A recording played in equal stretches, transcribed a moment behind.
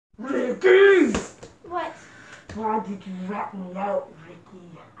Ricky! What? Why did you rat me out, Ricky?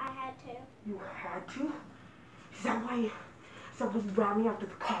 I had to. You had to? Is that why you rat me out to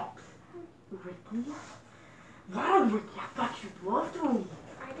the cops? Ricky? Why, Ricky? I thought you loved me.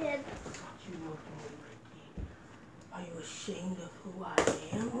 I did. I thought you loved me, Ricky. Are you ashamed of who I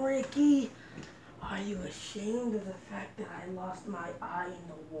am, Ricky? Are you ashamed of the fact that I lost my eye in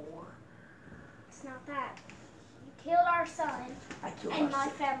the war? It's not that. You killed our son and my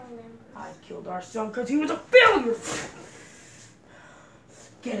family members. I killed our son because he was a failure.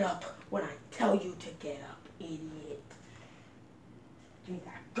 Get up when I tell you to get up, idiot. Give me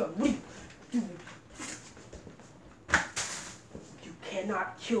that gun. What are you doing? You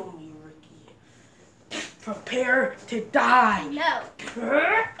cannot kill me, Ricky. Prepare to die. No.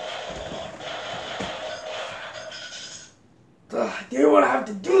 I didn't want to have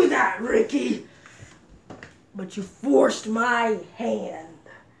to do that, Ricky. But you forced my hand.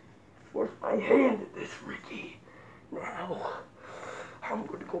 Forced my hand at this, Ricky. Now, I'm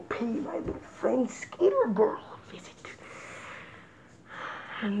going to go pay my little friend Skater Girl a visit.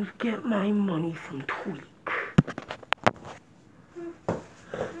 And get my money from Tweak.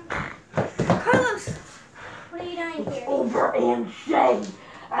 Carlos, what are you doing It's here? over, Aunt Shay.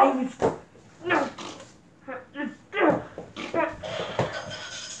 I was... No.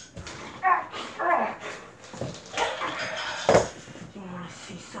 You want to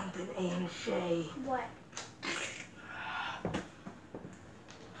see something, Aunt Shay? What?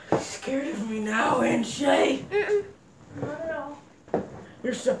 You scared of me now, Aunt Shay? Not at all.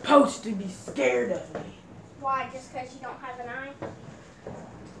 You're supposed to be scared of me. Why? Just because you don't have an eye?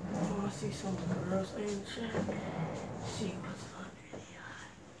 You want to see something gross, Aunt Shay? See what's under the eye.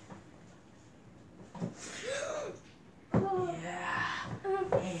 Yeah,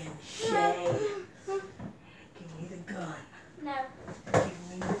 Aunt Shay. Give me the gun. No. Give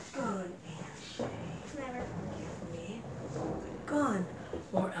me the gun, Aunt Shay. Never. Give me the gun,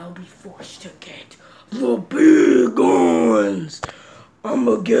 or I'll be forced to get the big guns.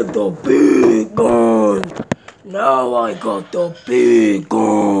 I'ma get the big gun. Now I got the big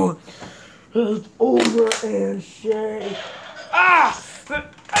gun. It's over, Aunt Shay. Ah!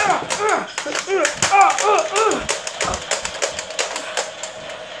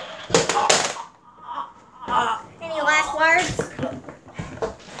 Any last words?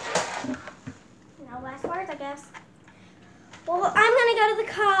 No last words, I guess. Well, I'm gonna go to the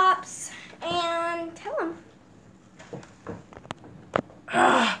cops and tell them.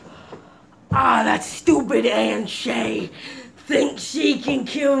 That stupid Aunt Shay thinks she can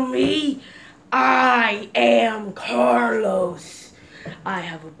kill me. I am Carlos. I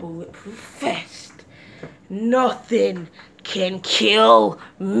have a bulletproof vest. Nothing can kill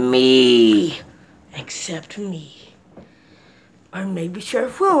me except me. Or maybe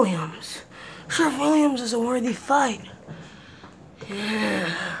Sheriff Williams. Sheriff Williams is a worthy fight.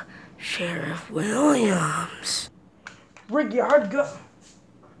 Yeah, Sheriff Williams. Ricky, hard go.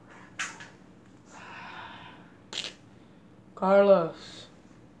 Carlos.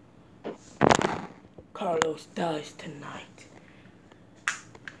 Carlos dies tonight.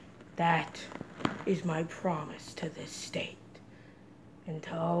 That is my promise to this state. And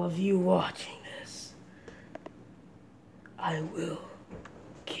to all of you watching this, I will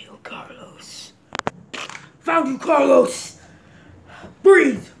kill Carlos. Found you, Carlos!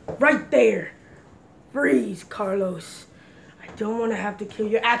 Breathe! Right there! Freeze, Carlos. I don't want to have to kill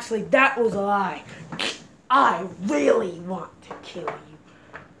you. Actually, that was a lie. I really want to kill you.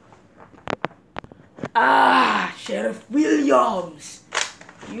 Sheriff Williams,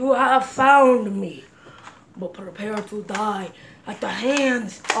 you have found me, but prepare to die at the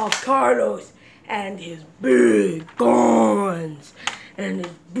hands of Carlos and his big guns. And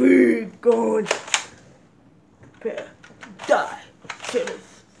his big guns. Prepare to die,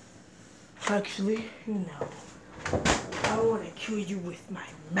 Sheriff. Actually, no. I want to kill you with my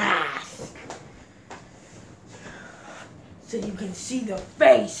mask. So you can see the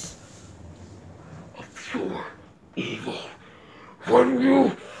face of pure evil when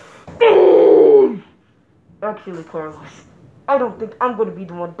you die. Actually, Carlos, I don't think I'm going to be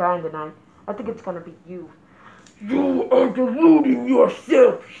the one dying tonight. I think it's going to be you. You are deluding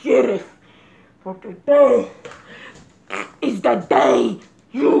yourself, Sheriff. For today is the day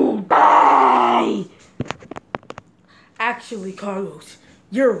you die. Actually, Carlos,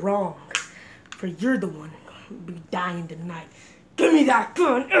 you're wrong. For you're the one be dying tonight. Give me that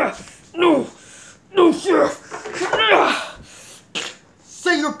gun! No! No, Sheriff!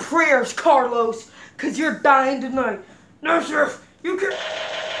 Say your prayers, Carlos, because you're dying tonight. No, Sheriff! You can...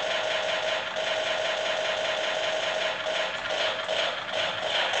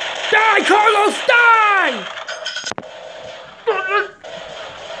 Die! Die, Carlos, die!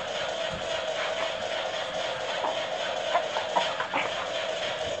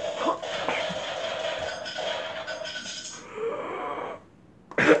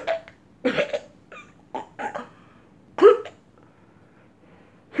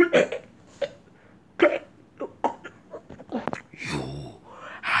 You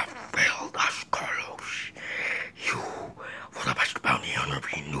have failed us, Carlos. You were the best bounty hunter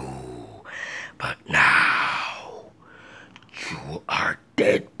we knew. But now, you are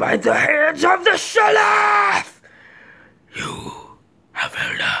dead by the hands of the sheriff! You have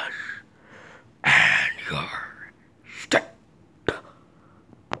failed us, and you're stuck.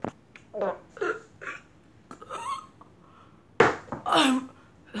 I'm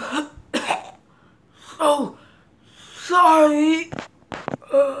so sorry.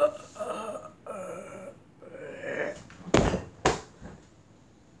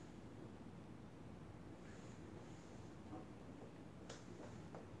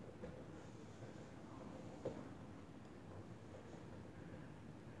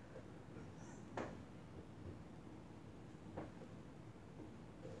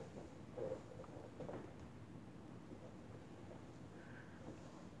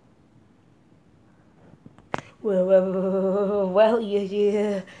 Well,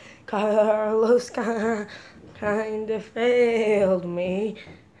 you Carlos kind of failed me.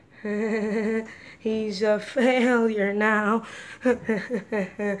 He's a failure now.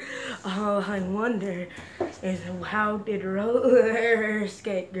 All I wonder is how did roller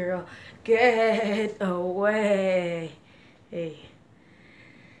skate girl get away?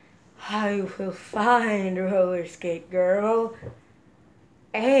 I will find roller skate girl,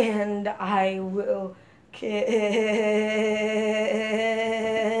 and I will kill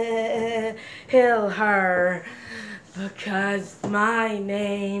her, because my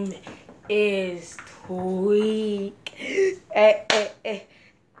name is Tweak. Yeah,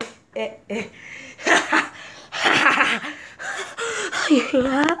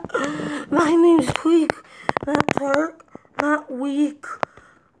 my name's Tweak. Not Turk, not weak,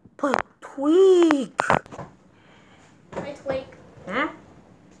 but Tweak. Hi, Tweak. Huh?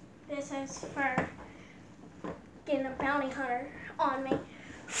 This is for getting a bounty hunter on me.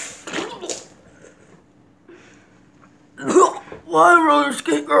 Why, roller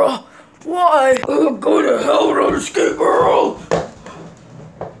skate girl? Why? Go to hell, roller skate girl!